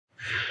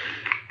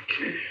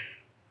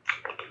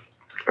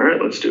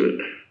let's do it.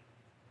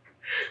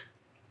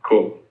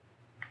 Cool.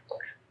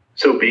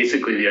 So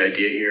basically the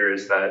idea here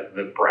is that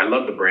I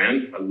love the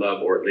brand. I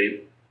love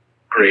Ortlieb.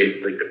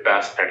 Great, like the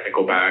best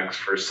technical bags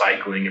for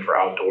cycling and for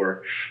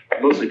outdoor,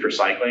 mostly for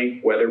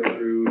cycling,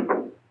 weatherproof,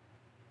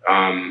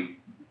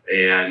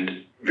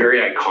 and very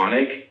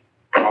iconic,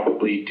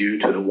 probably due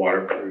to the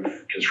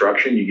waterproof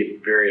construction. You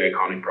get very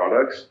iconic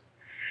products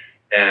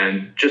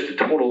and just a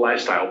total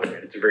lifestyle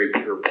brand. It's a very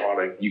pure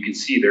product. You can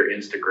see their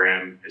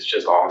Instagram. It's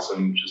just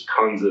awesome. Just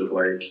tons of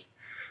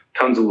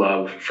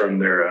love from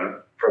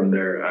their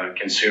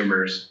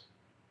consumers.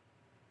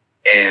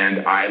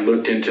 And I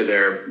looked into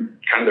their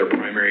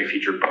primary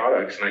featured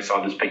products, and I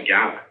saw this big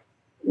gap,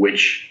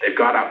 which they've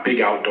got a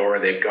big outdoor,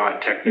 they've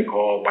got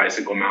technical,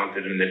 bicycle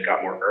mounted, and they've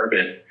got more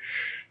urban.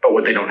 But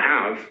what they don't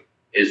have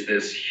is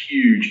this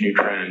huge new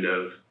trend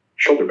of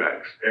shoulder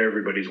bags.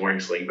 Everybody's wearing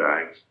sling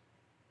bags.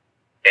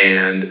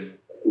 And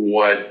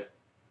what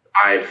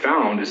I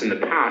found is in the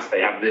past,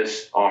 they have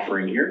this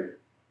offering here,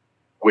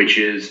 which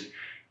is,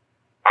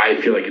 I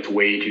feel like it's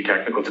way too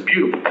technical. It's a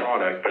beautiful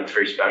product, but it's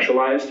very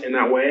specialized in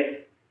that way,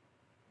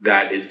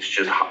 that it's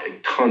just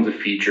tons of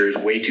features,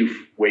 way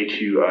too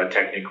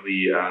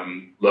technically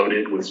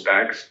loaded with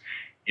specs.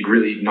 You'd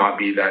really not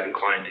be that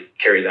inclined to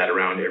carry that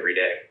around every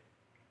day.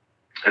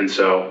 And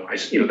so,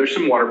 there's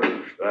some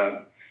waterproof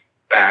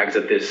bags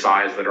at this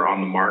size that are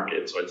on the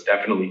market, so it's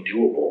definitely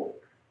doable.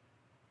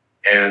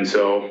 And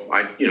so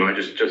I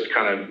just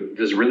this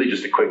is really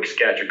just a quick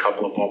sketch, a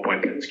couple of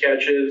ballpoint pen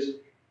sketches.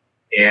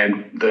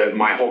 And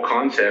my whole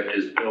concept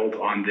is built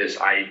on this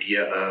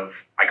idea of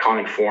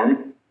iconic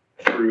form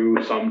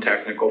through some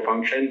technical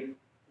function.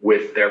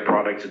 With their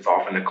products, it's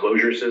often a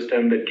closure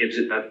system that gives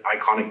it that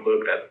iconic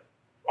look, that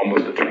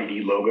almost a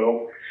 3D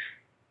logo.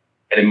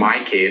 And in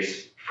my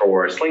case,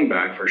 for a sling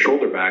bag, for a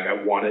shoulder bag,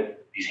 I wanted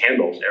these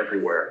handles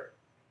everywhere.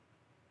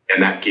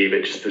 And that gave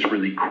it just this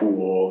really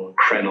cool,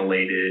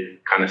 crenellated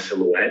kind of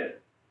silhouette,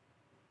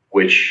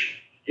 which,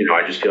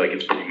 I just feel like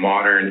it's pretty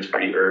modern, it's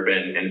pretty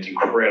urban, and it's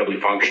incredibly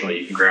functional.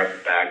 You can grab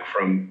the bag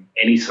from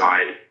any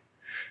side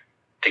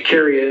to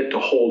carry it, to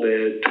hold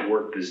it, to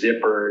work the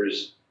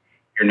zippers.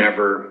 You're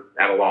never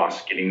at a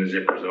loss getting the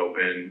zippers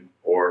open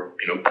or,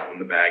 pulling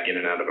the bag in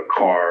and out of a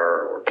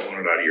car or pulling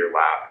it out of your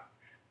lap.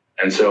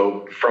 And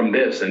so from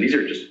this, and these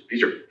are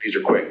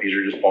quick. These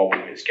are just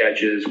ballpoint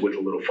sketches with a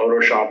little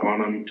Photoshop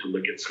on them to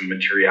look at some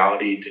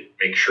materiality to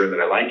make sure that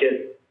I like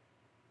it.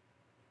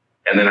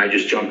 And then I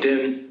just jumped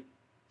in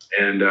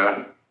and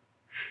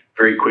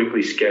very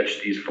quickly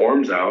sketched these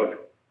forms out.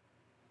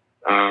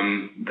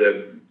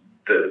 The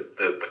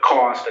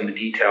cost and the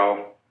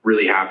detail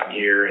really happen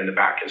here in the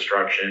back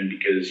construction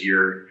because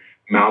you're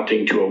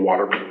mounting to a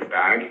waterproof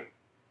bag.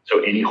 So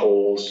any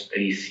holes,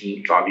 any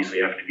seams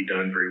obviously have to be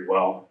done very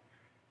well.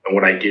 And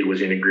what I did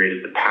was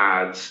integrated the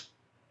pads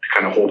to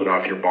kind of hold it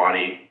off your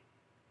body.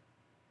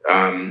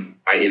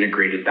 I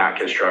integrated that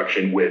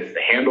construction with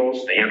the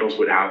handles. The handles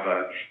would have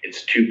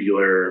it's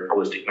tubular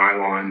ballistic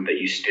nylon that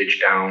you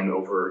stitch down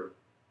over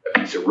a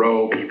piece of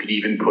rope. You could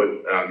even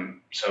put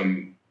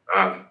some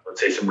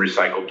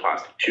recycled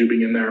plastic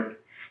tubing in there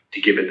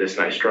to give it this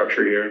nice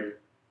structure here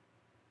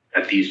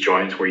at these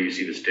joints where you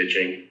see the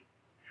stitching.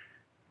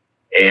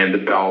 And the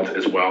belt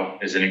as well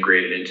is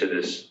integrated into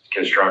this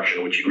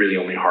construction, which you really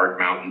only hard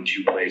mount in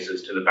 2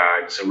 places to the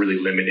bag. So really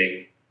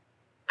limiting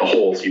the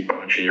holes you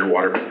punch in your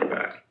waterproof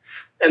bag.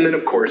 And then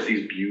of course,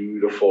 these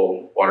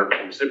beautiful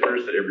waterproof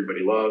zippers that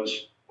everybody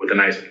loves with a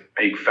nice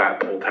big fat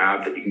pull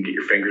tab that you can get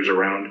your fingers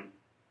around.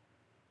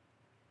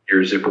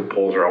 Your zipper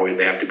pulls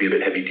they have to be a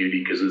bit heavy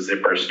duty because the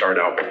zippers start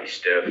out pretty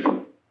stiff.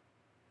 And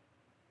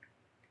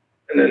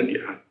then,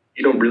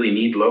 you don't really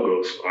need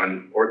logos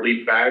on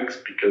Ortlieb bags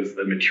because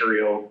the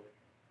material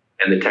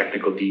and the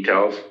technical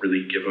details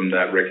really give them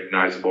that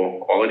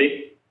recognizable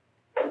quality.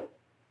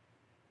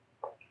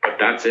 But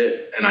that's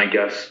it. And I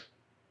guess,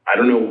 I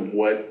don't know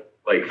what,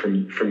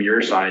 from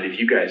your side, if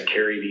you guys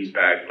carry these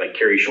bags,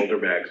 carry shoulder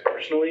bags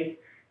personally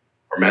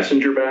or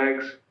messenger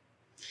bags,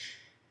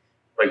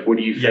 what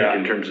do you think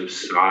in terms of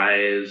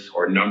size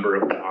or number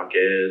of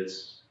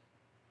pockets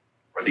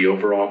or the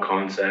overall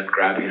concept,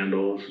 grab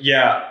handles?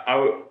 Yeah, I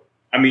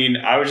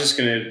was just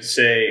going to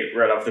say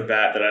right off the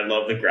bat that I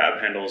love the grab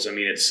handles.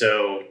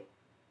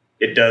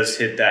 It does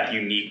hit that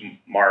unique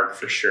mark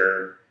for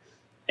sure.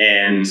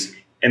 And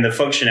the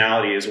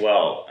functionality as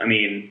well.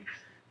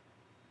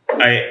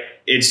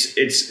 It's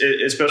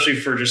especially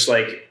for just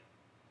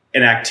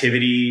an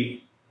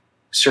activity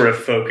sort of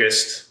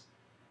focused,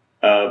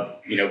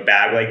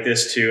 bag like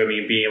this too.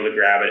 Being able to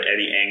grab at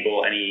any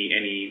angle,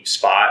 any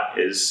spot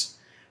is,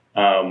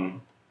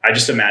 I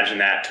just imagine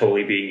that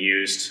totally being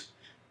used,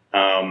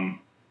 when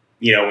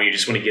you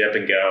just want to get up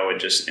and go and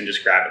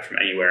just grab it from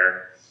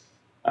anywhere.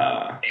 Do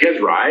you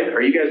guys ride?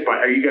 Are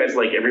you guys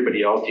like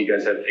everybody else? Do you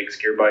guys have fixed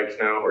gear bikes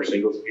now or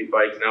single speed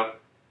bikes now?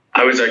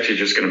 I was actually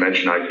just going to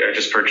mention, I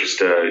just purchased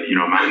a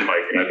mountain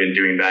bike, and I've been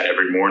doing that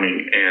every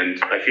morning.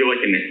 And I feel like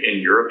in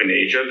Europe and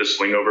Asia, the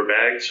sling over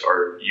bags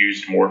are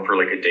used more for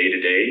a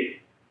day-to-day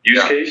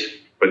use case.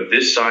 But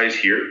this size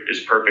here is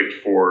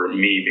perfect for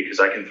me because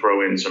I can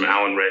throw in some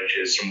Allen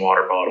wrenches, some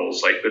water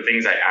bottles, like the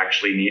things I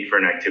actually need for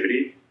an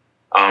activity.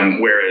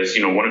 Whereas,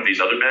 one of these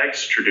other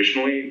bags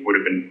traditionally would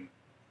have been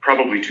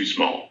probably too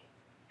small.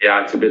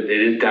 Yeah, it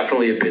is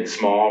definitely a bit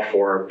small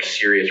for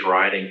serious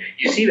riding.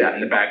 You see that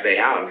in the bag they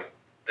have.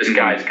 This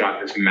guy's got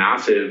this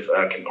massive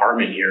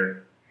compartment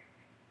here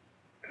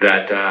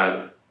that,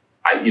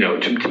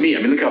 to me,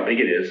 I mean, look how big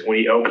it is. When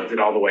he opens it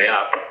all the way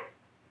up,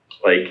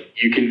 like,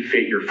 you can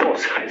fit your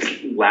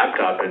full-size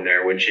laptop in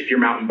there, which if you're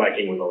mountain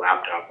biking with a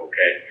laptop,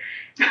 okay,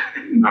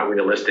 not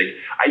realistic.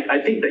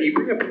 I think that you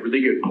bring up a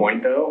really good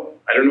point, though.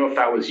 I don't know if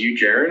that was you,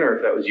 Jaron, or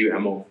if that was you,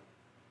 Emil.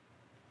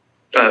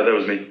 That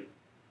was me.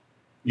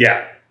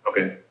 Yeah.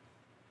 Okay.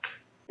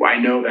 Well, I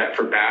know that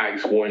for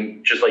bags,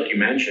 just like you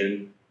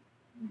mentioned,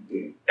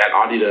 at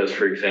Adidas,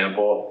 for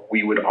example,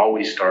 we would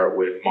always start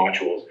with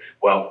modules.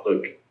 Well,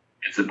 look,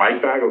 it's a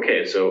bike bag.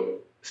 Okay, so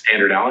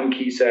standard Allen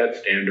key set,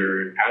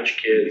 standard patch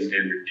kit,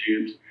 standard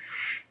tubes.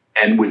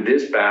 And with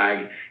this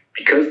bag,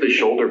 because the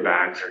shoulder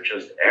bags are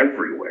just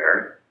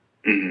everywhere,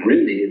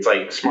 really, it's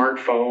like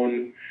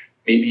smartphone,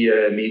 maybe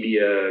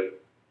your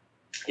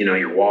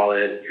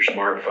wallet, your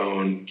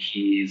smartphone,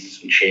 keys,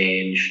 some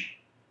change,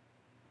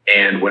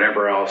 and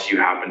whatever else you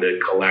happen to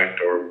collect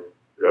or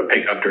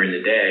pick up during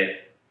the day.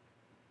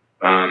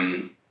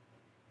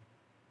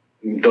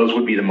 Those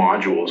would be the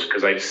modules,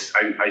 because I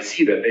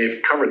see that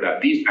they've covered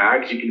that. These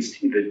bags, you can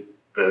see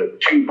the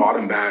two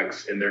bottom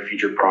bags in their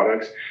featured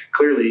products.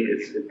 Clearly,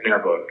 it's an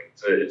airbook.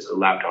 It's a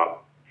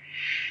laptop.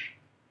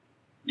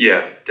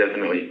 Yeah,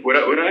 definitely. What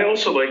I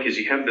also like is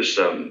you have this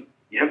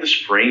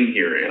frame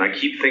here, and I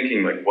keep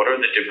thinking, like, what are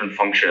the different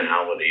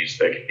functionalities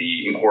that could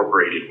be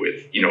incorporated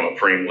with a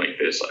frame like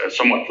this, a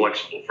somewhat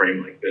flexible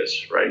frame like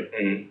this, right?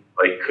 And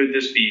like, could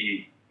this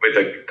be with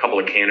a couple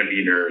of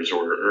carabiners,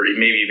 or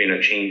maybe even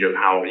a change of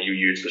how you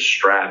use the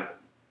strap,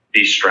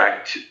 be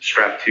strapped to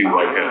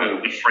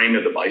like the frame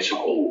of the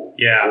bicycle.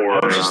 Yeah,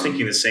 or, I was just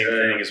thinking the same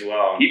thing as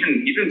well.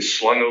 Even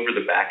slung over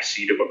the back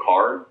seat of a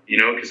car,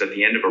 because at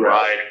the end of a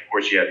ride, of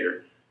course, you have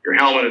your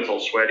helmet, it's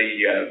all sweaty,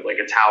 you have like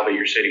a towel that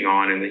you're sitting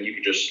on, and then you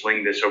could just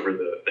sling this over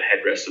the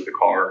headrest of the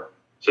car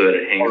so that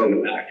it hangs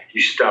in the back.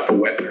 You stuff a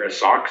wet pair of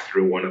socks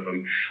through one of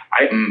them.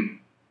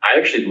 I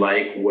actually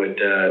like what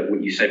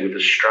you said with the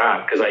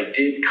strap, because I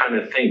did kind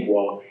of think,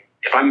 well,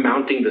 if I'm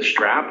mounting the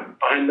strap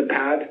behind the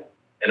pad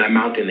and I'm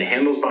mounting the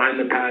handles behind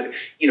the pad,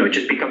 it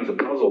just becomes a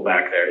puzzle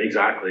back there.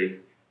 Exactly.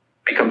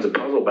 Becomes a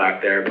puzzle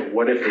back there. But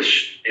what if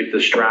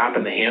the strap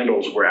and the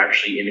handles were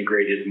actually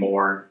integrated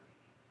more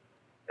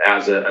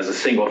as a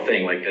single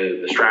thing? Like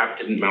the strap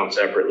didn't mount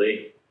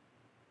separately.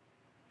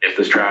 If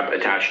the strap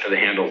attached to the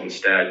handles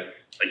instead,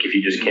 like if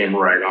you just came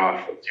right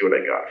off, let's see what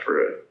I got for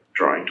a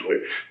drawing tool.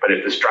 But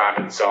if the strap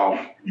itself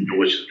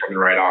was just coming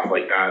right off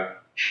like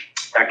that,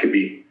 that could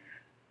be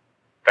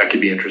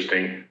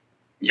interesting.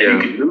 Yeah,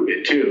 and you could move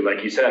it too,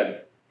 like you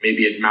said.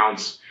 Maybe it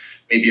mounts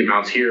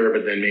here,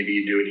 but then maybe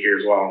you do it here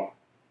as well.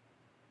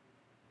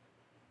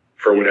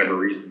 For whatever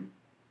reason.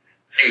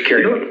 You can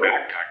carry a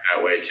backpack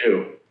that way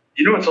too.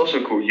 What's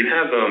also cool? You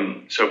have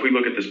so if we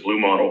look at this blue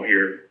model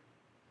here,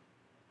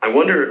 I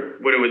wonder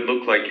what it would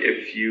look like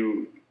if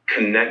you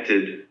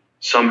connected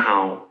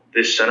somehow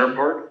this center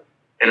part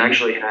and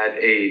actually had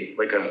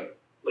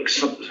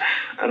some,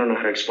 I don't know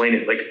how to explain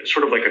it, like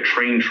sort of like a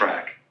train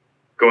track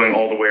going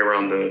all the way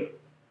around the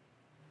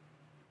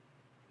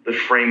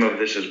frame of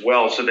this as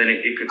well. So then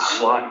it could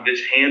slide,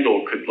 this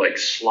handle could like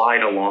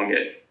slide along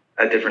it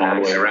at different all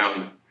the way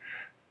around.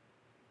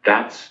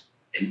 That's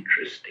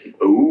interesting.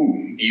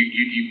 Ooh,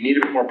 you need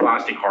a bit more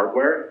plastic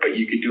hardware, but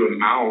you could do a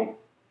mount,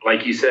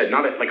 like you said,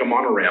 not like a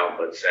monorail,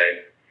 let's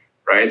say,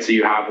 right? So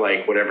you have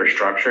like whatever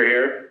structure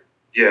here.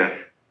 Yeah.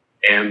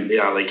 And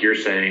yeah, like you're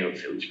saying,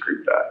 let's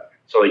group that.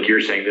 So like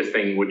you're saying, this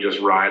thing would just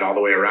ride all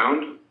the way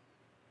around?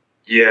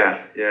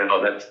 Yeah.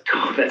 Oh,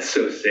 that's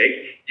so sick.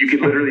 You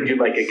could literally do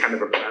like a kind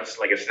of a press,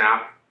 like a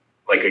snap,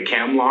 like a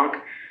cam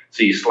lock.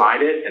 So you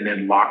slide it and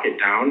then lock it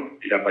down.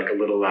 You'd have like a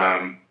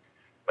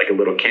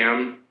little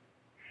cam.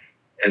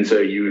 And so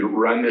you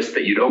run this,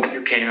 that you'd open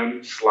your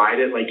cam, slide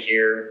it like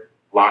here,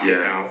 lock it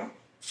down.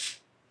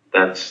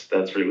 That's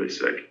really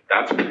sick.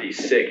 That's pretty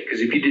sick.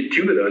 Because if you did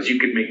two of those, you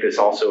could make this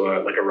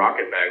also like a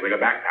rocket bag, like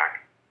a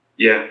backpack.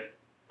 Yeah.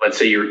 Let's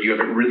say you have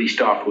it really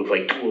stuffed with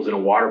like tools and a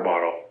water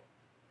bottle,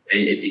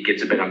 and it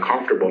gets a bit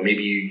uncomfortable.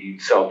 Maybe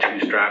you'd sell two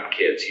strap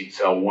kits. You'd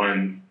sell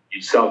one.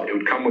 It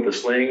would come with a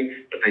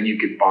sling, but then you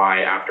could buy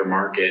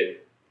aftermarket.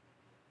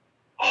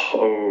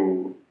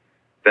 Oh,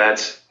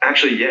 that's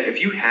actually, yeah. If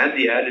you had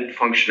the added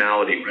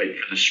functionality, right,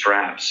 for the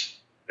straps,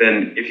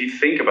 then if you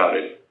think about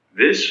it,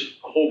 this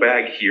whole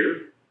bag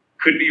here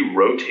could be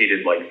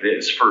rotated like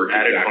this for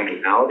added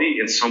functionality,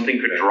 and something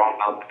could drop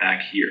out the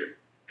back here.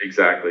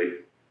 Exactly.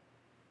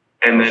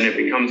 And then it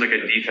becomes like a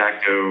de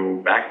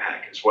facto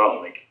backpack as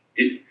well.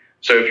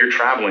 So if you're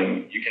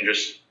traveling, you can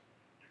just,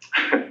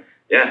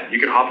 you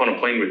can hop on a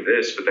plane with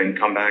this, but then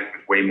come back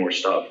with way more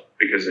stuff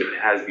because it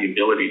has the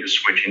ability to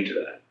switch into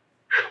that.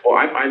 Well,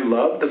 I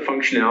love the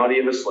functionality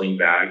of a sling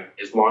bag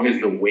as long as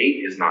the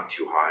weight is not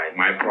too high.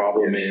 My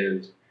problem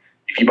is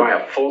if you buy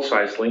a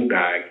full-size sling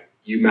bag,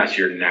 you mess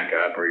your neck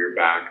up or your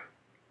back.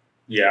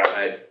 Yeah.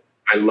 But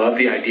I love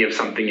the idea of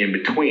something in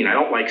between. I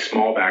don't like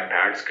small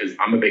backpacks because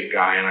I'm a big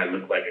guy and I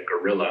look like a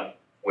gorilla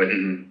with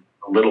a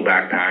little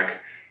backpack.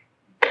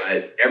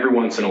 But every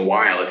once in a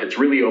while, if it's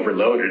really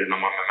overloaded and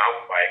I'm on my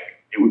mountain bike,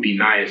 it would be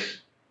nice.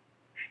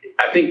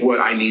 I think what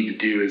I need to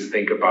do is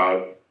think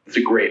about, it's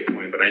a great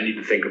point, but I need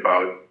to think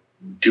about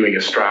doing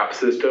a strap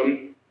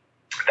system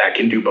that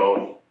can do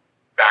both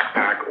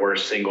backpack or a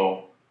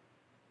single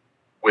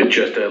with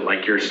just a,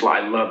 like your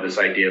slide. I love this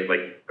idea of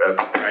like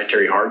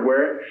proprietary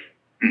hardware.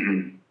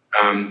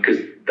 Because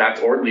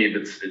that's Ortlieb,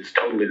 it's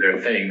totally their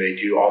thing. They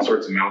do all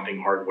sorts of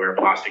mounting hardware,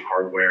 plastic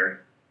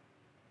hardware,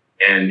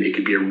 and it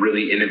could be a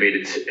really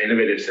innovative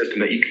system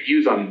that you could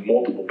use on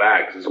multiple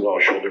bags as well,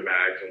 shoulder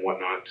bags and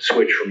whatnot, to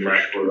switch from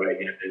left or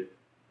right-handed.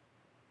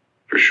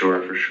 For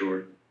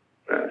sure.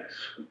 Nice.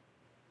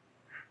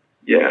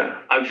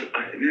 Yeah,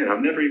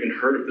 I've never even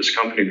heard of this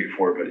company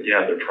before, but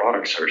yeah, their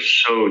products are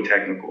so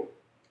technical.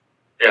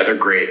 Yeah, they're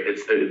great.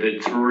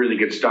 It's really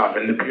good stuff.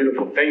 And the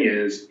beautiful thing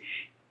is,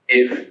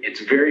 if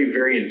it's very,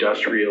 very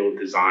industrial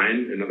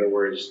design, in other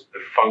words, the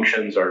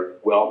functions are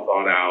well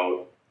thought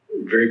out,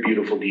 very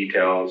beautiful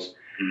details.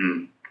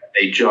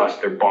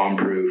 They're bomb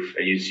proof.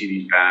 And you see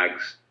these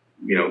bags,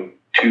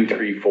 2,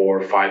 3,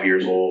 4, 5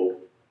 years old,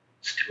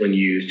 still in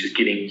use, just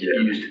getting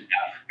used to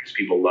death because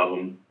people love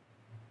them.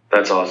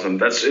 That's awesome.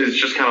 It's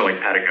just kind of like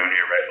Patagonia,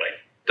 right? Like,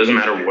 doesn't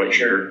matter what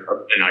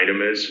an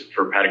item is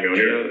for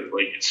Patagonia,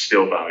 like it's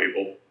still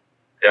valuable.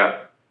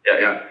 Yeah.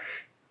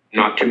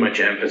 Not too much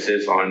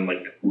emphasis on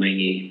like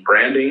blingy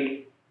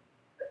branding,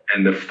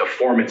 and the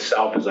form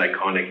itself is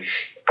iconic.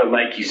 But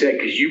like you said,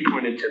 because you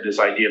pointed to this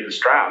idea of the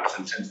straps,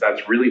 and since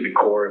that's really the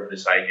core of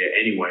this idea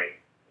anyway,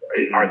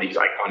 are these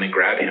iconic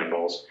grab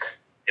handles.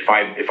 If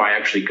I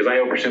actually, because I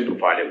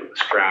oversimplified it with the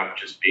strap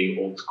just being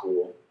old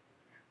school.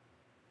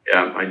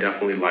 Yeah, I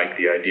definitely like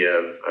the idea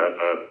of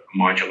a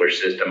modular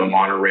system, a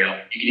monorail.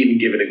 You could even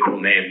give it a cool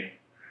name.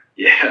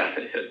 Yeah,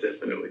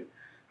 definitely.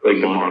 Like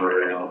the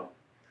monorail.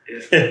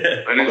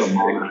 Yeah. I know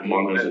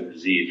mono is a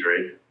disease,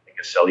 right? Like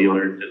a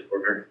cellular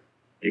disorder.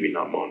 Maybe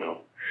not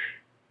mono.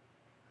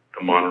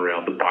 The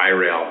monorail, the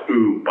birail.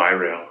 Ooh,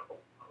 birail.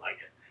 I like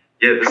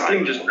it. Yeah, this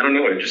thing just, I don't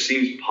know, it just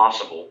seems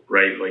possible,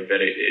 right? Like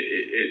that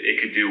it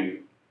could do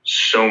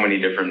so many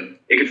different,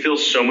 it could fill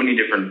so many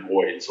different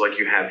voids like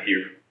you have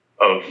here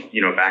of,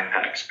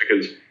 backpacks.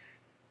 Because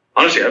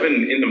honestly, I've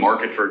been in the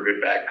market for a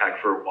good backpack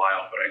for a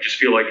while, but I just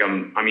feel like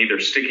I'm either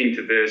sticking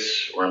to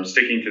this or I'm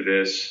sticking to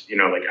this.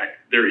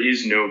 There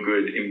is no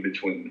good in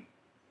between.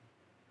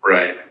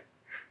 Right.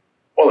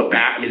 Well, the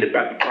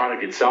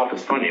product itself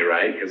is funny,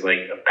 right? Because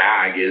like a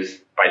bag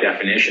is by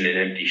definition an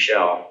empty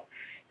shell,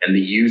 and the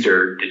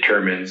user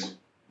determines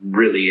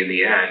really in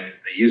the end,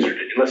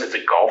 unless it's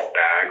a golf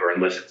bag or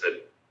unless it's a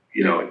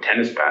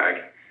tennis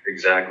bag.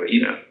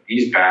 Exactly.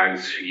 These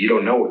bags, you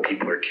don't know what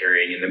people are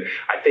carrying in them.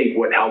 I think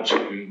what helps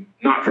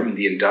not from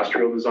the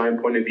industrial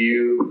design point of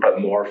view, but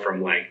more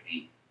from like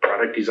the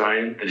product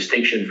design, the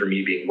distinction for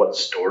me being what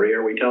story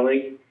are we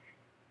telling?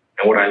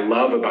 And what I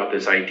love about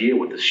this idea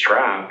with the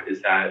strap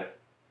is that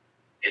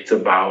it's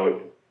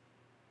about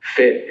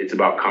fit, it's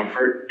about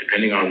comfort,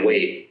 depending on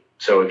weight.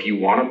 So if you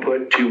want to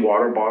put 2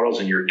 water bottles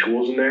and your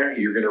tools in there,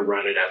 you're going to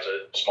run it as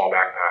a small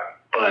backpack.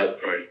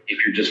 But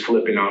if you're just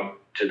flipping up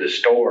to the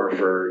store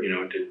for,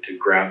 to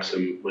grab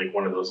some, like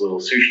one of those little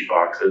sushi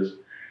boxes,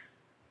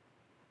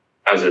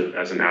 as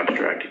an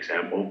abstract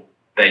example,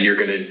 then you're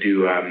going to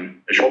do a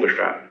shoulder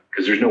strap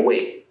because there's no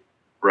weight.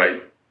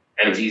 Right.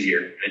 And it's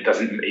easier.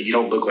 You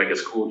don't look like a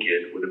school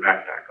kid with a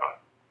backpack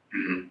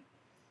on.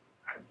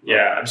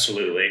 Yeah,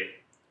 absolutely.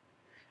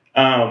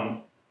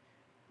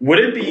 Would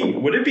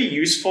it be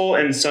useful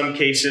in some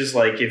cases,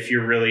 like if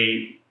you're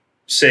really,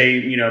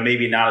 say,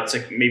 maybe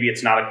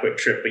it's not a quick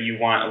trip, but you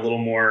want a little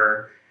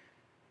more,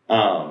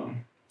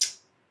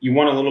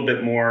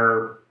 bit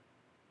more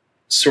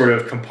sort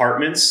of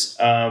compartments.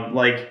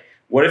 Like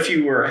what if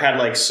you had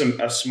like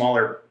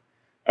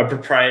a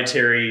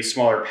proprietary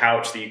smaller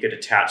pouch that you could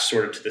attach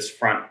sort of to this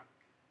front,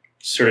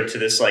 sort of to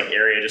this like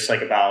area, just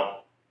like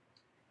about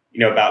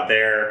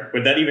there.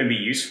 Would that even be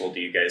useful, do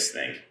you guys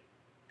think?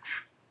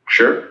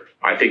 Sure.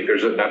 I think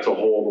that's a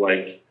whole,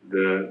 like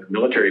the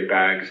military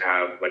bags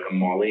have like a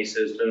MOLLE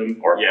system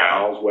or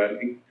PALS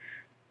webbing.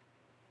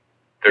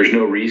 There's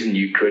no reason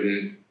you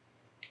couldn't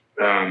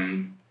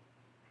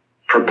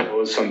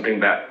propose something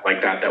that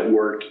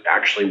worked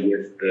actually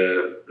with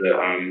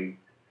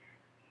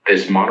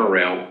this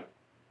monorail,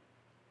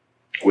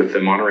 with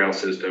the monorail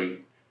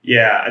system.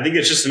 Yeah, I think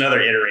it's just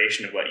another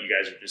iteration of what you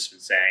guys have just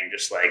been saying,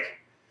 just like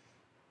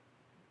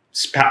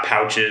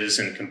pouches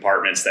and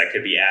compartments that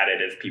could be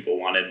added if people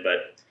wanted.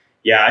 But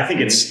yeah, I think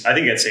it's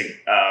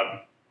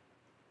a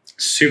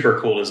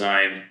super cool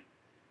design,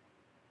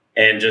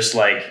 and just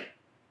like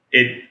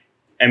it.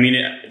 I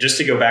mean, just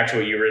to go back to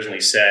what you originally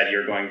said,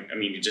 you're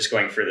just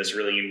going for this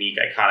really unique,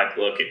 iconic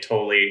look. It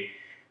totally,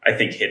 I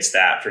think, hits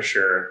that for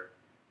sure.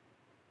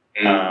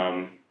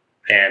 Yeah,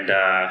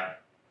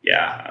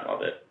 I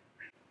love it.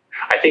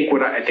 I think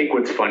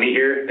what's funny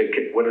here,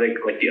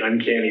 like the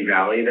uncanny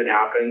valley that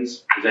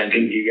happens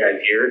presenting to you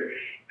guys here,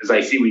 is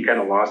I see we kind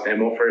of lost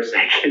Emil for a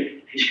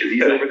second because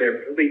he's over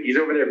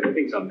there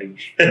building something.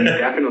 He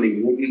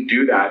definitely wouldn't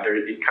do that.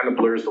 It kind of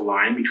blurs the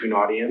line between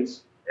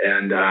audience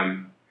and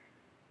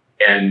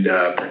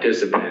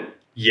participant.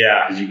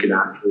 Yeah, because you can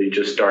actually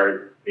just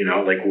start,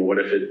 like, well, what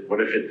if it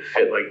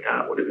fit like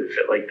that? What if it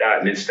fit like that?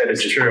 And instead of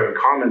just throwing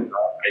comments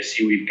up, I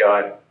see we've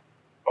got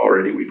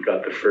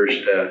the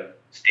first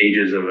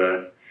stages of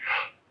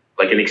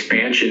an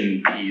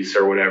expansion piece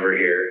or whatever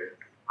here.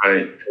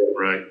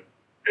 Right.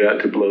 Yeah,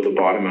 to blow the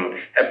bottom out.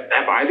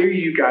 Have either of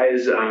you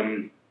guys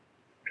done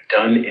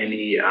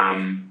any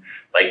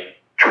like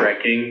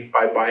trekking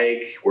by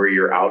bike where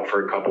you're out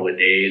for a couple of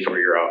days, where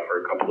you're out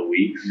for a couple of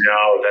weeks?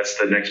 No, that's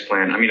the next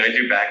plan. I mean, I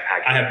do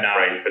backpacking. I have not.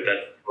 Right, but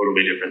that's a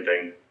totally different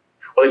thing.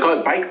 Well, they call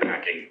it bike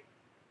packing.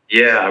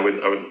 Yeah, I would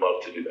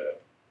love to do that.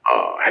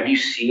 Have you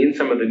seen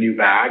some of the new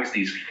bags,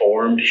 these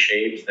formed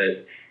shapes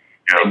that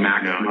they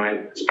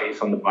maximize the space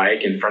on the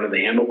bike in front of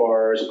the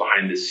handlebars,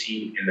 behind the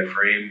seat, in the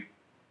frame?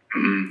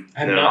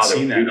 I have not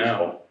seen that.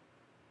 No.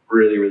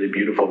 Really, really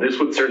beautiful. This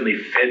would certainly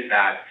fit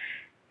that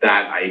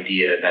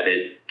idea that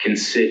it can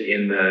sit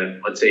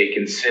it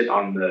can sit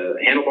on the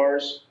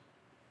handlebars,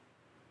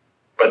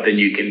 but then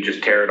you can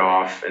just tear it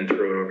off and throw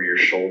it over your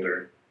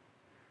shoulder.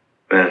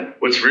 Man,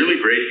 what's really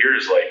great here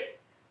is like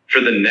for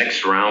the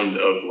next round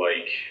of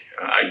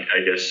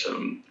I guess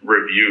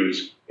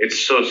reviews, it's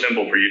so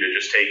simple for you to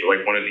just take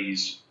like one of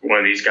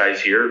these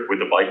guys here with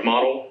the bike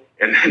model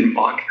and then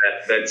mock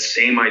that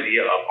same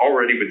idea up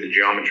already with the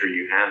geometry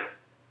you have,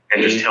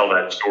 and just tell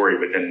that story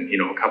within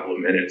a couple of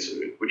minutes,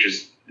 which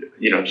is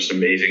just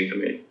amazing to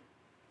me.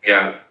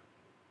 Yeah.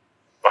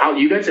 How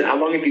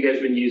long have you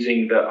guys been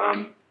using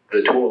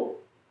the tool?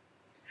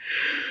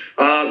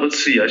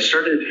 Let's see. I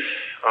started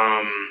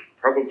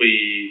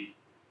probably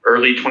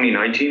early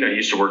 2019. I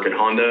used to work at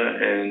Honda,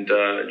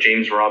 and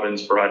James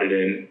Robbins brought it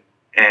in,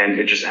 and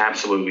it just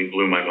absolutely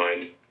blew my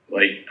mind.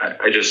 Like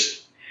I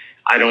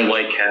don't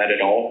like CAD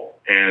at all,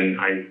 and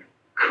I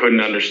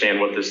couldn't understand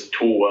what this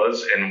tool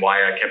was and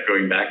why I kept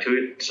going back to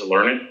it to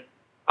learn it.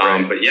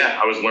 But yeah,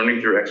 I was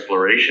learning through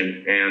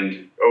exploration,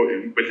 and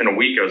within a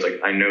week I was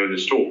like, I know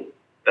this tool.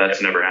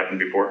 That's never happened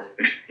before.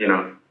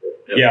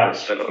 Yeah,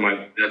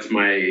 that's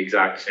my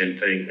exact same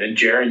thing. And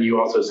Jaron, you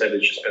also said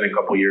it's just been a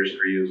couple years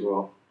for you as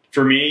well.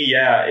 For me,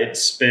 yeah,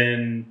 it's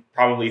been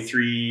probably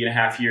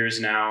 3.5 years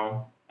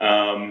now.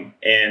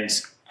 And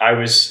I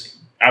was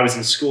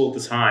in school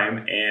at the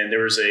time, and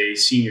there was a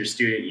senior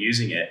student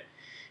using it,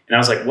 and I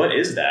was like, "What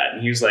is that?"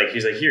 And he's like,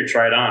 "Here,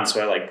 try it on."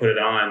 So I put it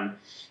on,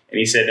 and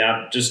he said,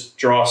 "Now just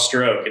draw a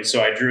stroke." And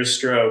so I drew a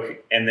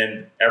stroke, and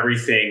then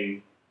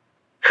everything,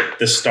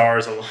 the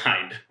stars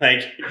aligned.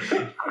 Like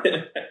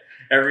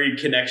every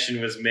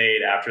connection was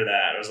made after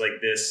that. I was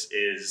like, "This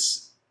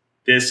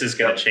is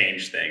going to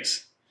change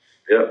things."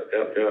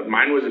 Yep.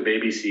 Mine was a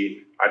baby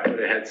seat. I put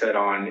a headset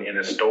on in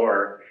a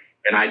store,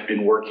 and I'd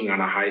been working on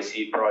a high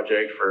seat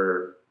project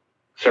for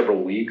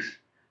several weeks.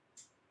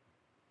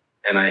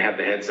 And I had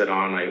the headset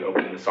on. I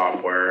opened the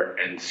software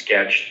and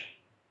sketched,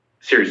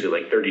 seriously,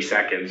 like 30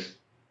 seconds,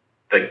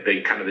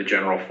 the kind of the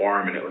general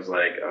form. And it was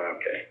like,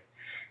 okay,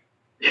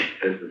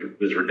 it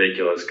was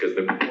ridiculous because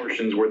the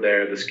proportions were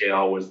there, the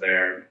scale was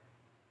there.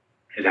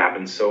 It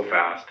happened so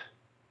fast.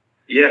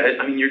 Yeah,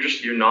 I mean,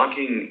 you're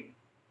knocking.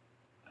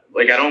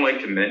 Like, I don't like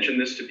to mention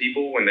this to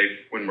people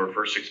when we're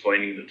first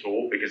explaining the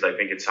tool, because I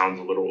think it sounds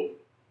a little,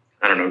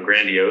 I don't know,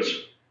 grandiose.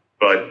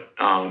 But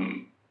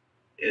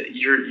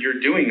you're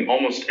doing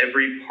almost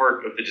every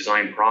part of the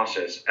design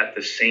process at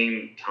the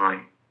same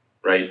time,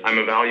 right? I'm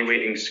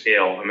evaluating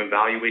scale. I'm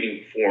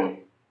evaluating form.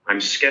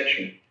 I'm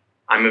sketching.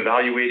 I'm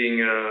evaluating,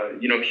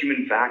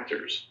 human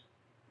factors.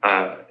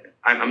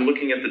 I'm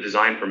looking at the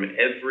design from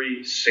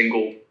every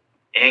single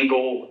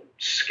angle,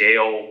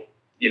 scale,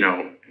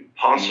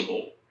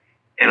 possible.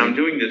 And I'm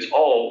doing this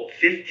all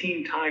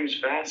 15 times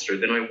faster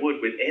than I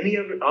would with any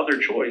other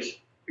choice,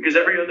 because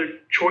every other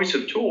choice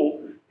of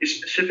tool is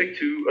specific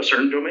to a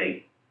certain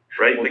domain,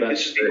 right? Well,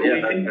 this is the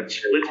only thing that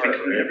splits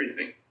between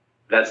everything.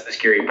 That's the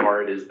scary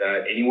part, is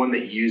that anyone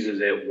that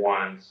uses it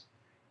once,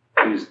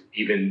 who's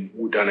even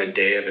done a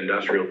day of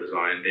industrial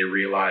design, they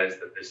realize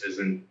that this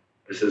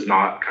is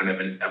not kind of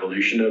an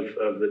evolution of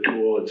the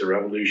tool. It's a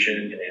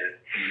revolution.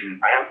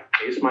 And I have to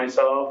pace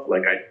myself.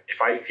 Like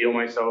if I feel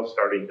myself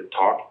starting to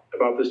talk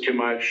about this too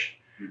much,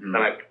 then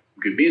I put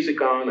good music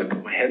on, I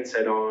put my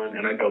headset on,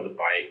 and I build a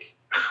bike,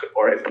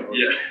 or I build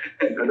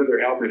another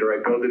helmet, or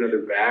I build another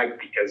bag,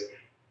 because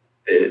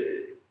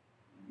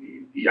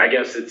I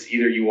guess it's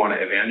either you want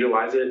to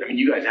evangelize it. I mean,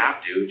 you guys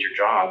have to. It's your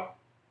job.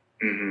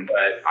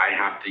 But I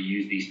have to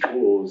use these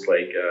tools.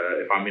 Like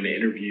if I'm going to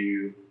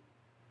interview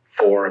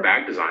for a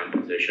bag design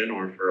position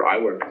or for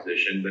eyewear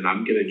position, then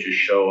I'm going to just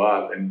show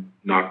up and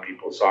knock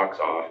people's socks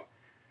off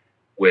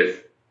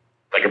with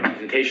like a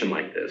presentation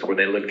like this, where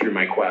they look through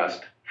my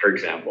Quest, for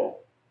example.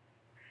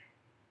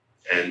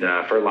 And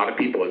for a lot of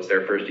people, it's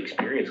their first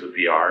experience with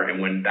VR.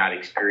 And when that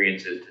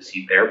experience is to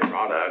see their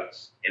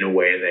products in a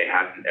way they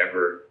hadn't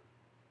ever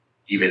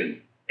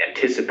even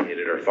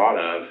anticipated or thought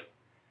of,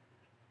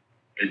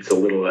 it's a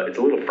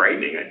little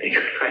frightening, I think.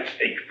 I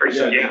think for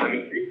some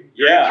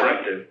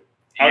disruptive.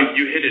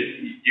 You hit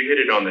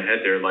it on the head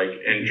there. Like,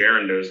 and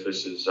Jaron knows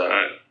this is,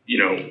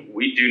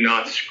 we do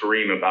not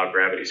scream about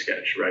Gravity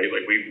Sketch, right?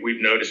 Like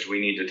we've noticed we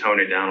need to tone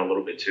it down a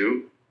little bit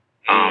too.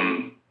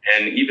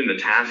 And even the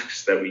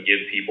tasks that we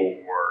give people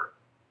for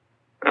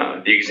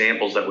the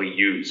examples that we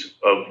use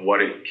of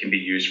what it can be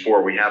used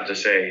for, we have to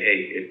say, hey,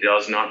 it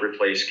does not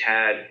replace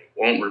CAD, it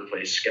won't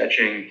replace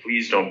sketching.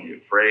 Please don't be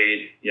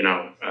afraid,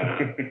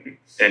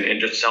 and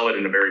just sell it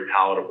in a very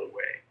palatable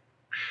way.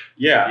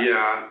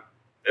 Yeah.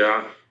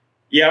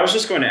 I was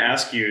just going to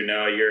ask you,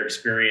 your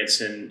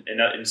experience in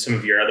some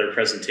of your other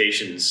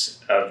presentations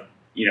of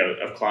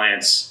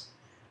clients,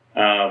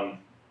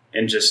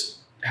 and just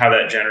how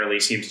that generally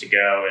seems to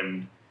go,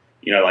 and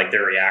like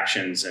their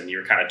reactions, and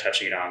you're kind of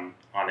touching on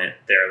it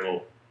there a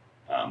little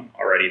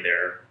already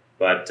there,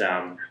 but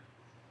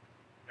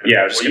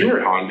you were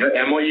at Honda.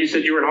 Emily, you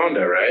said you were at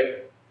Honda,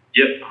 right?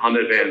 Yep,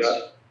 Honda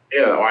Advanced.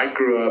 I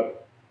grew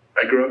up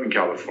in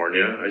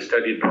California. I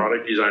studied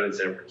product design in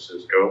San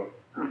Francisco.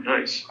 Oh,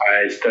 nice.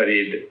 I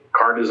studied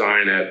car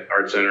design at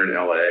Art Center in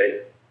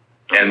LA.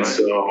 And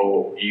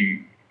so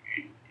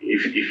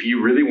if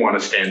you really want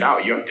to stand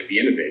out, you have to be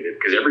innovative,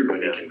 because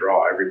everybody can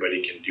draw.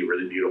 Everybody can do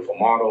really beautiful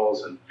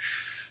models and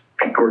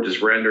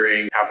gorgeous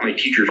rendering. Half my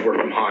teachers were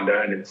from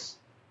Honda, and it's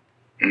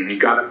you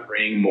got to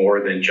bring more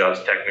than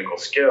just technical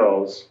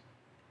skills.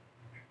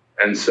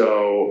 And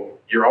so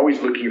you're always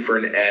looking for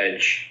an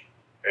edge.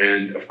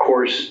 And of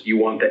course, you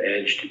want the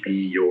edge to be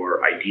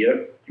your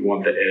idea. You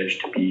want the edge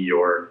to be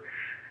your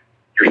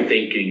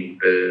thinking,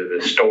 the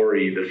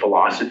story, the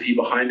philosophy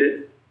behind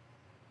it.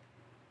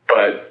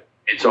 But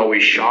it's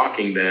always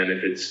shocking then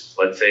if it's,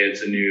 let's say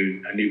it's a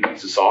new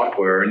piece of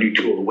software, a new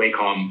tool, the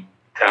Wacom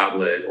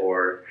tablet,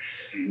 or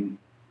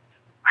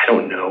I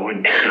don't know,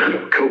 and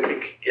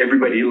Copic.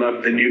 Everybody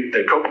loved the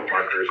Copic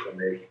markers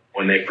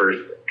when they first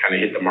kind of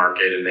hit the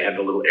market, and they had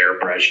the little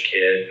airbrush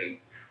kit, and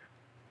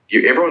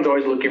everyone's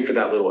always looking for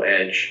that little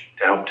edge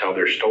to help tell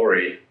their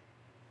story.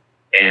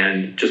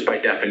 And just by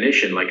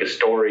definition, like, a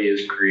story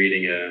is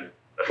creating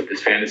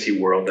this fantasy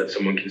world that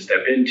someone can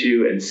step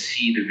into and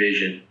see the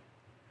vision.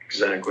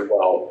 Exactly.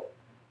 Well,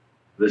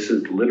 this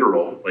is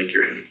literal. Like,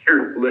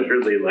 you're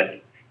literally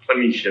like, let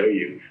me show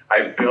you.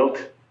 I've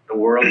built the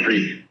world for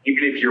you.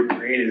 Even if your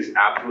brain is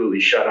absolutely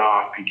shut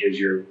off because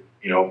you're,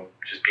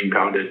 just being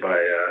pounded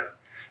by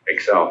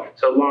Excel.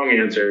 So, long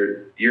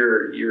answer,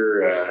 your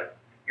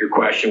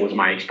question was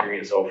my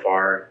experience so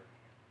far.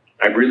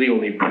 I've really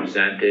only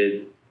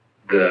presented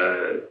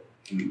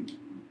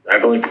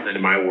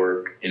my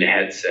work in a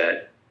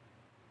headset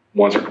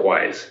once or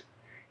twice,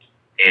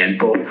 and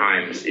both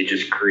times it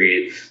just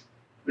creates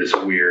this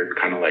weird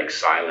kind of like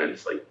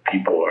silence, like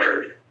people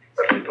are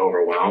a bit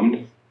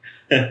overwhelmed.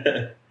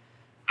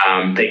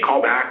 They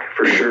call back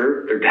for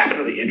sure. They're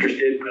definitely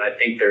interested, but I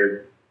think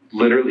they're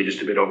literally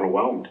just a bit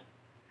overwhelmed.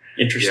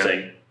 Interesting.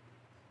 Yeah.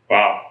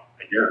 Wow.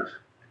 Yeah.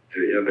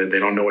 They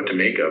don't know what to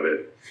make of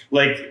it.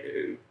 Like,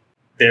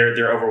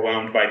 they're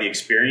overwhelmed by the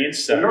experience.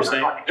 Is that what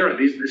you're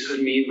saying? This is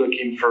me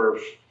looking for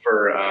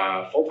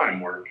full-time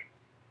work,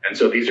 and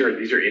so these are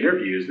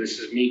interviews. This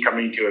is me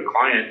coming to a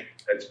client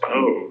that's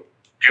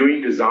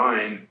doing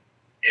design,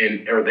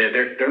 or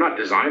they're not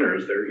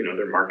designers.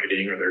 They're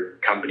marketing, or they're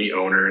company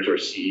owners or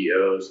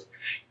CEOs,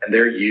 and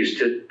they're used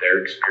to their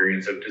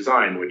experience of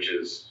design, which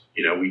is,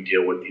 we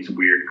deal with these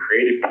weird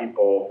creative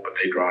people, but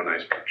they draw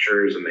nice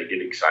pictures and they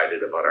get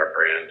excited about our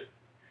brand.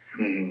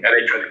 And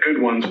the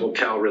good ones will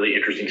tell really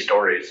interesting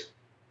stories.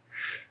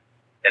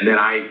 And then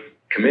I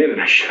come in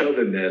and I show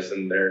them this,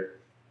 and they're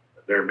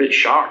a bit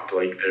shocked.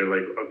 Like, they're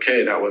like,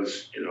 okay, that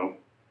was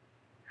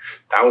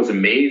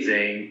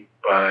amazing,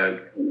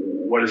 but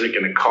what is it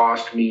going to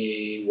cost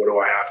me? What do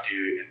I have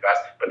to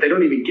invest? But they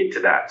don't even get to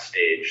that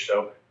stage.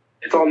 So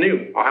it's all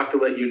new. I'll have to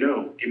let you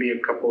know. Give me a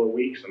couple of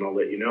weeks and I'll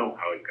let you know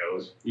how it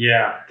goes.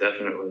 Yeah,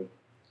 definitely.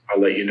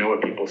 I'll let you know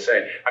what people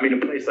say. I mean,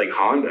 a place like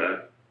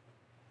Honda,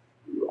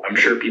 I'm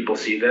sure people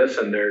see this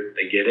and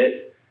they get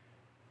it,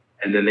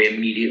 and then they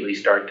immediately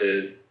start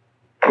to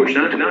push.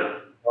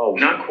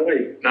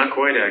 Not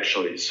quite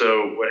actually.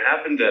 So what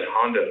happened at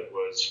Honda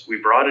was we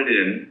brought it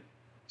in.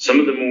 Some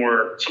of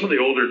the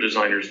older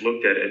designers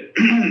looked at it,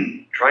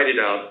 tried it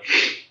out,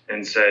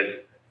 and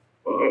said,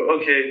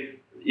 "Okay,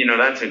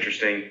 that's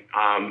interesting,"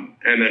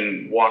 and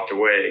then walked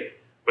away.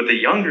 But the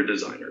younger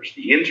designers,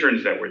 the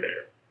interns that were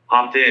there,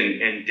 hopped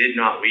in and did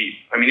not leave.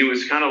 I mean, it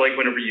was kind of like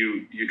whenever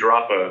you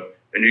drop a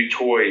new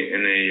toy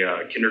in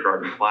a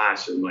kindergarten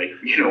class, and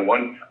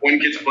one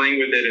kid's playing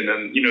with it, and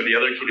then the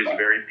other kid is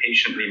very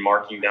patiently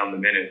marking down the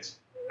minutes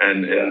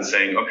and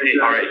saying, okay,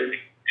 all right, it's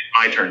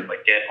my turn,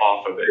 like, get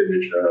off of it.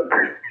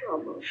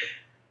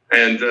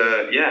 And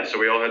so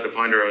we all had to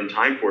find our own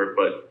time for it,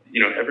 but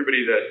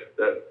everybody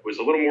that was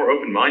a little more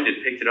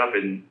open-minded picked it up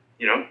in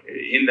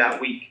that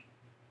week.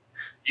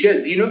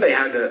 You know,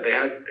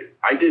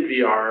 I did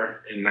VR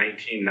in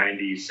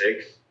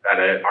 1996 at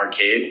an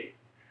arcade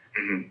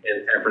in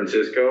San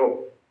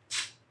Francisco.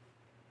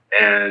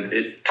 And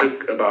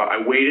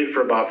I waited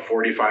for about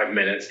 45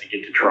 minutes to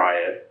get to try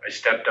it. I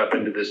stepped up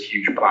into this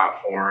huge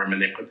platform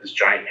and they put this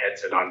giant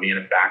headset on me in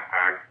a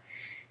backpack.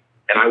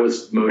 And I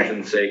was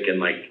motion sick in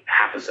like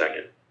half a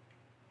second.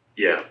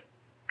 Yeah.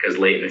 Because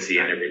latency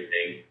and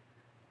everything.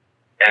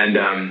 And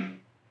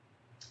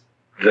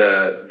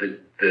the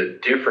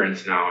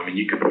difference now, I mean,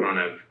 you could put on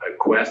a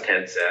Quest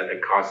headset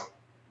that costs,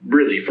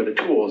 really, for the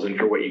tools and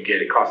for what you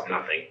get, it costs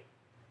nothing.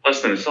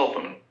 Less than a cell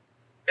phone.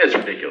 It's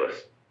ridiculous.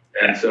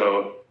 And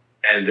so,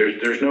 and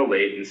there's no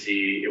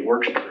latency. It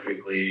works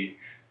perfectly.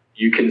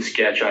 You can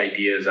sketch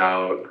ideas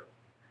out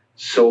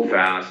so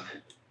fast.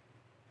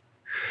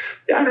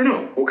 Yeah, I don't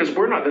know. Well, because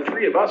the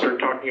three of us are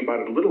talking about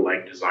it a little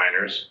like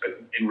designers,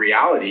 but in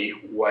reality,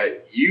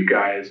 what you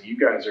guys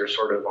are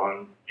sort of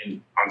on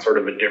sort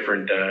of a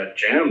different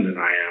jam than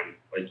I am.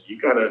 Like you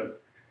gotta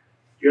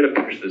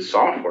push the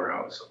software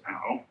out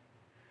somehow.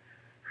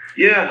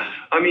 Yeah,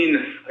 I mean,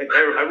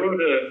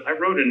 I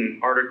wrote an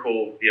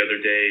article the other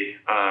day.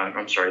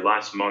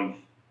 Last month,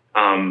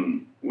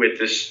 with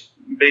this.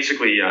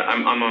 Basically,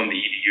 I'm on the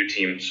EDU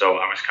team, so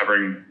I was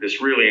covering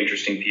this really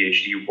interesting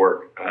PhD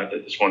work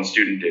that this one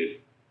student did,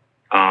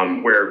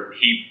 where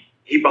he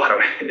bought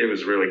it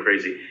was really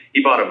crazy.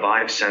 He bought a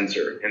Vive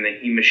sensor, and then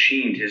he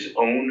machined his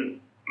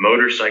own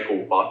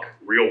motorcycle buck,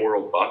 real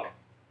world buck.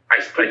 I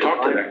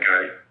talked to that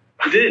guy.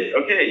 You did?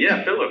 Okay,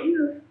 yeah, Philip.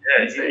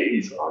 Yeah,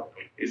 he's awesome.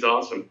 He's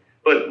awesome.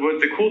 But what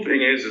the cool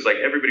thing is like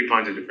everybody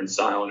finds a different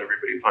style and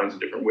everybody finds a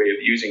different way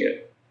of using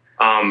it.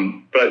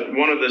 But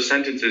one of the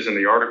sentences in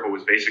the article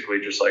was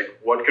basically just like,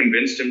 what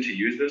convinced him to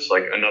use this?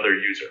 Like another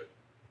user,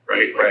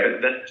 right?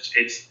 Right.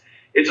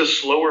 It's a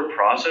slower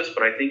process,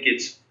 but I think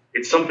it's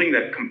something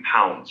that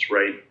compounds,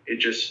 right? It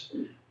just,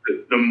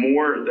 the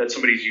more that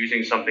somebody's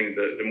using something,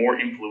 the more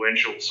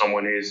influential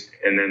someone is,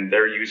 and then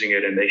they're using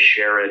it and they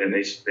share it and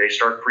they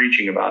start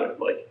preaching about it.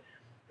 Like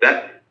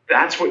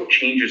that's what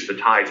changes the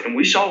tides. And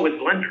we saw it with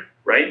Blender,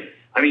 right?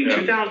 I mean,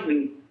 yeah.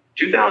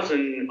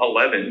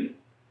 2011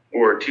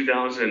 or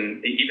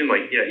even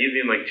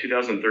like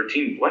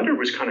 2013, Blender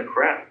was kind of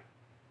crap.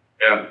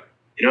 Yeah.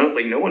 You know,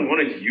 like no one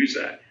wanted to use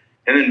that.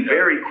 And then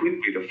very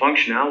quickly the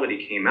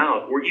functionality came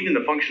out, or even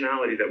the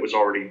functionality that was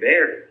already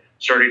there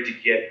started to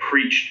get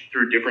preached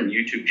through different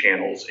YouTube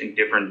channels and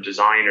different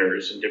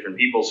designers and different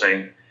people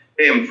saying,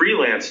 hey, I'm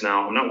freelance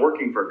now. I'm not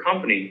working for a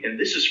company and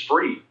this is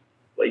free.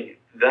 Like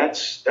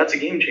that's a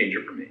game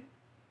changer for me.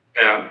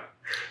 Yeah.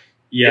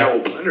 Yeah, well,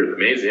 Blender's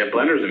amazing. Yeah,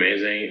 Blender's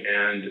amazing,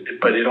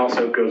 but it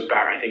also goes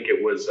back. I think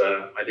it was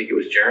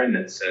Jaron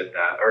that said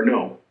that, or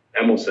no,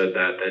 Emil said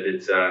that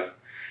it's. I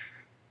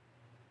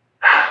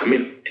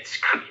mean,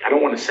 I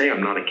don't want to say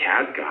I'm not a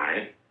CAD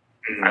guy.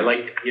 Mm-hmm. I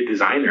like to be a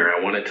designer. I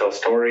want to tell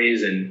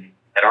stories, and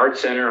at Art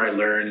Center, I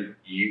learned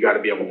you got to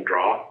be able to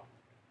draw,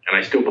 and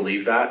I still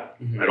believe that.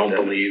 Mm-hmm. I don't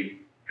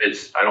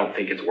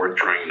think it's worth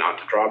trying not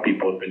to draw.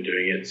 People have been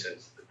doing it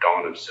since the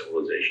dawn of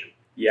civilization.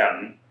 Yeah.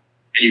 And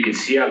you can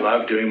see I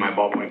love doing my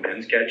ballpoint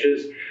pen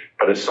sketches,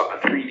 but a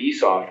 3D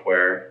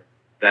software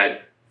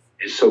that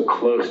is so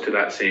close to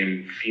that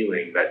same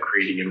feeling that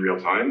creating in real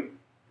time,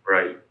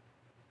 right,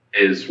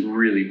 is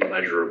really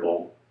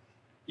pleasurable.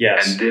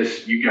 Yes. And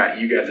you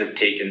guys have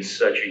taken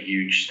such a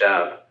huge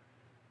step.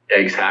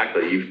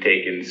 Exactly. You've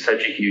taken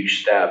such a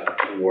huge step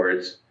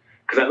towards,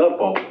 because I love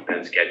ballpoint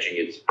pen sketching.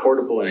 It's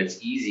portable and it's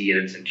easy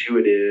and it's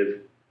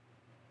intuitive.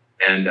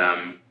 And,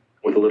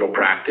 with a little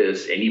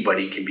practice,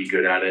 anybody can be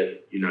good at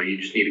it. You know, you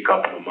just need a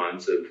couple of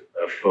months of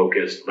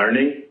focused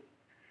learning.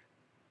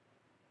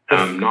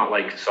 Not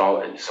like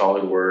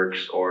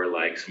SolidWorks or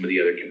like some of the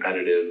other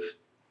competitive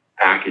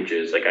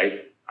packages. Like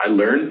I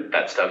learned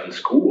that stuff in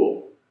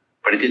school,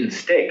 but it didn't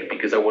stick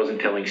because I wasn't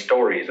telling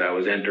stories. I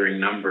was entering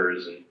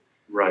numbers and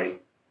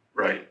right.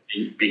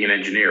 Being an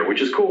engineer,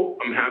 which is cool.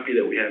 I'm happy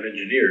that we have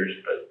engineers,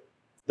 but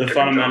the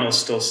fundamentals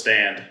still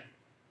stand.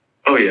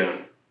 Oh yeah.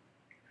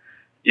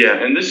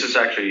 Yeah, and this is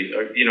actually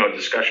a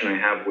discussion I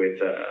have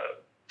with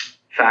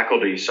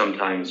faculty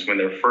sometimes when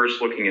they're first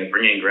looking at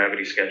bringing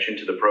Gravity Sketch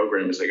into the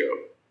program. Is they go,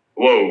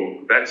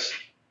 "Whoa, that's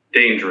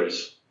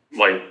dangerous!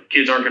 Like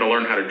kids aren't going to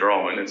learn how to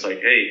draw." And it's like,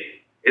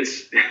 hey,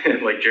 it's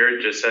like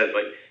Jared just said,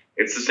 like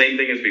it's the same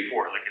thing as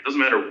before. Like it doesn't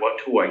matter what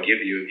tool I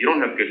give you, if you don't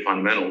have good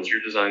fundamentals,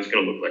 your design's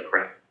going to look like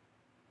crap.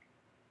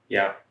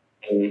 Yeah.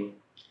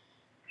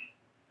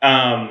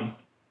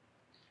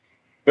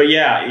 But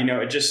yeah,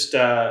 it just.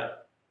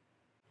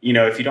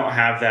 If you don't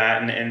have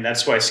that, and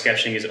that's why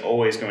sketching is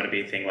always going to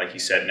be a thing, like you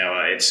said,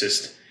 Noah. It's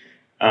just,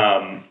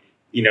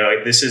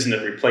 this isn't a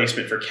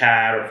replacement for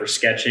CAD or for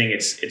sketching.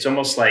 It's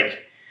almost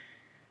like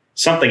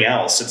something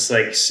else. It's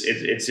like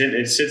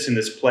it sits in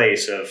this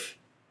place of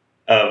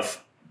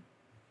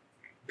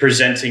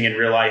presenting in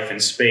real life in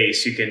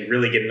space. You can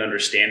really get an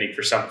understanding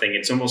for something.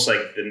 It's almost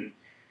like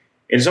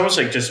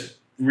just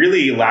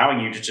really allowing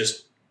you to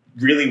just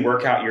really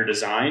work out your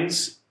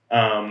designs.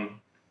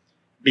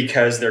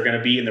 Because they're going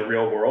to be in the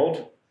real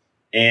world.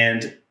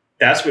 And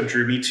that's what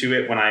drew me to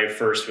it when I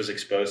first was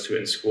exposed to it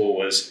in school.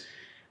 Was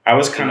I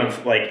was kind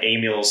of like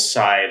Emil's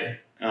side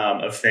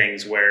of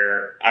things,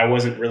 where I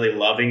wasn't really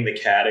loving the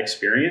CAD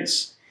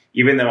experience,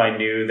 even though I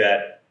knew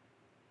that,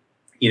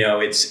 you know,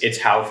 it's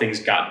how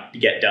things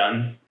get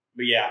done.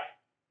 But yeah,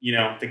 you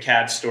know, the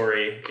CAD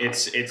story,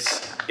 this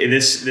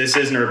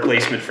isn't a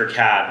replacement for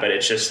CAD, but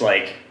it's just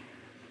like,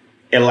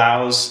 it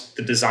allows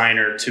the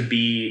designer to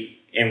be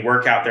and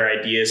work out their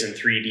ideas in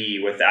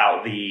 3D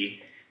without the,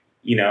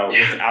 you know,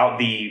 without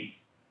the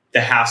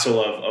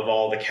hassle of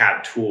all the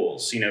CAD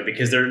tools, you know,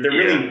 because they're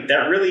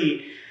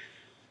really,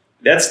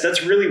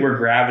 that's really where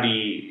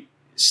Gravity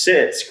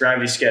Sketch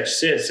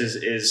sits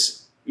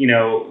is, you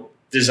know,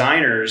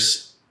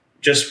 designers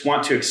just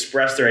want to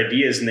express their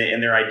ideas, and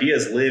their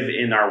ideas live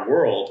in our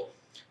world.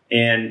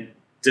 And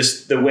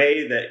just the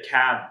way that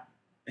CAD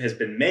has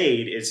been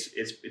made, it's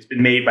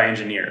been made by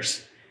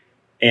engineers,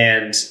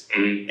 and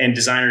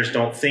designers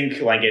don't think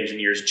like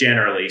engineers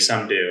generally.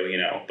 Some do, you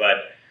know,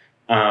 but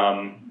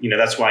you know,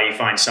 that's why you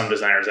find some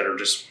designers that are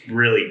just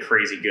really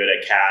crazy good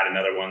at CAD, and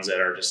other ones that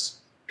are just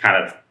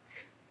kind of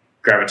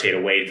gravitate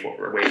away from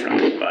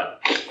it.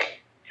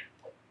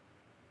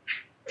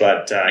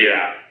 But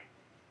yeah.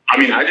 I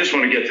mean, I just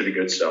want to get to the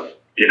good stuff,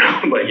 you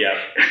know, like,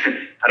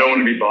 I don't want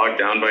to be bogged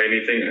down by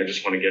anything. I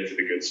just want to get to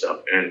the good stuff.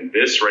 And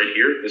this right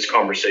here, this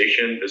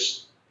conversation,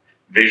 this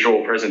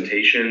visual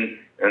presentation,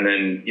 and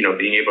then, you know,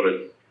 being able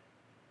to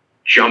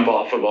jump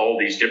off of all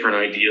these different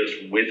ideas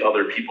with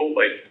other people,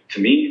 like, to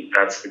me,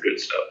 that's the good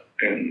stuff.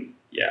 And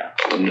yeah,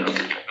 I'm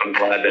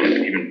glad that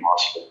it's even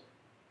possible.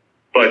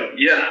 But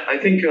yeah, I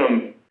think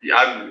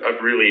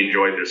I've really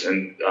enjoyed this,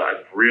 and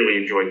I've really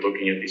enjoyed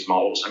looking at these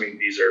models. I mean,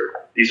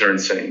 these are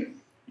insane.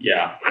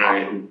 Yeah, and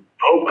I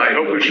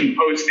hope we can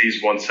post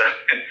these once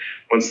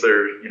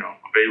they're, you know,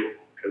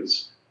 available,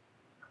 because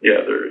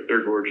yeah,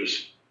 they're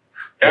gorgeous.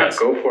 Yeah,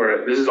 go for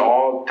it. This is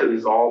all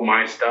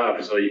my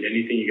stuff. So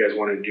anything you guys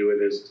want to do with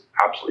this is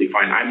absolutely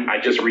fine. I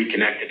just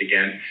reconnected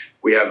again.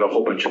 We have a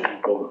whole bunch of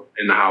people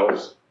in the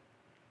house,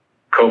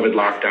 COVID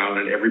lockdown,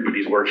 and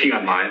everybody's working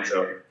online.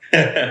 So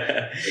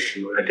I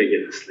think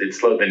it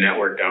slowed the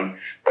network down.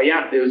 But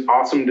yeah, it was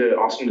awesome to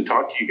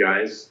talk to you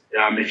guys.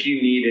 If you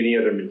need any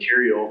other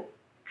material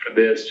for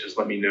this, just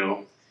let me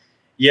know.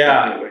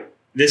 Yeah, anyway.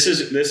 This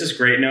is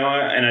great,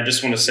 Noah, and I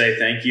just want to say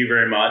thank you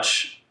very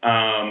much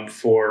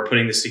for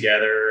putting this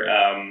together,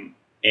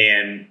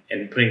 and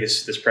putting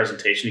this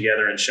presentation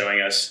together, and showing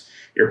us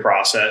your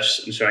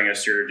process, and showing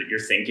us your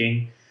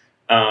thinking,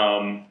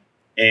 and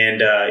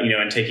you know,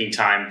 and taking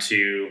time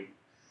to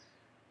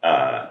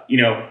you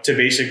know, to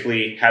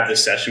basically have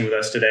this session with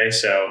us today.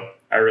 So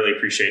I really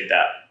appreciate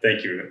that.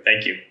 Thank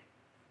you.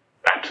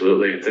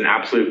 Absolutely, it's an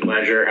absolute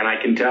pleasure, and I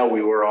can tell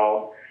we were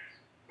all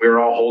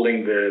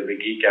holding the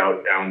geek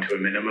out down to a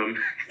minimum.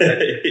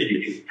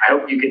 I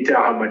hope you can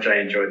tell how much I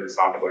enjoyed the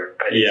software.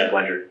 It's a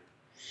pleasure.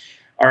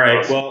 All right.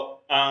 Awesome.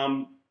 Well,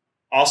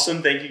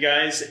 awesome. Thank you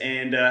guys,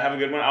 and have a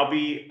good one. I'll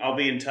be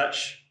in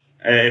touch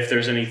if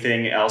there's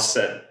anything else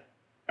that.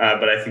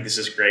 But I think this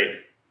is great.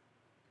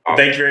 Awesome.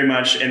 Thank you very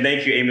much, and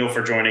thank you, Emil,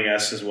 for joining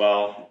us as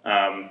well.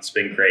 It's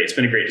been great. It's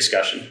been a great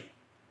discussion.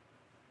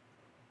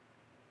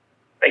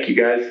 Thank you,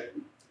 guys.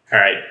 All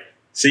right.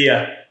 See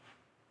ya.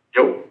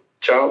 Yo.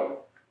 Ciao.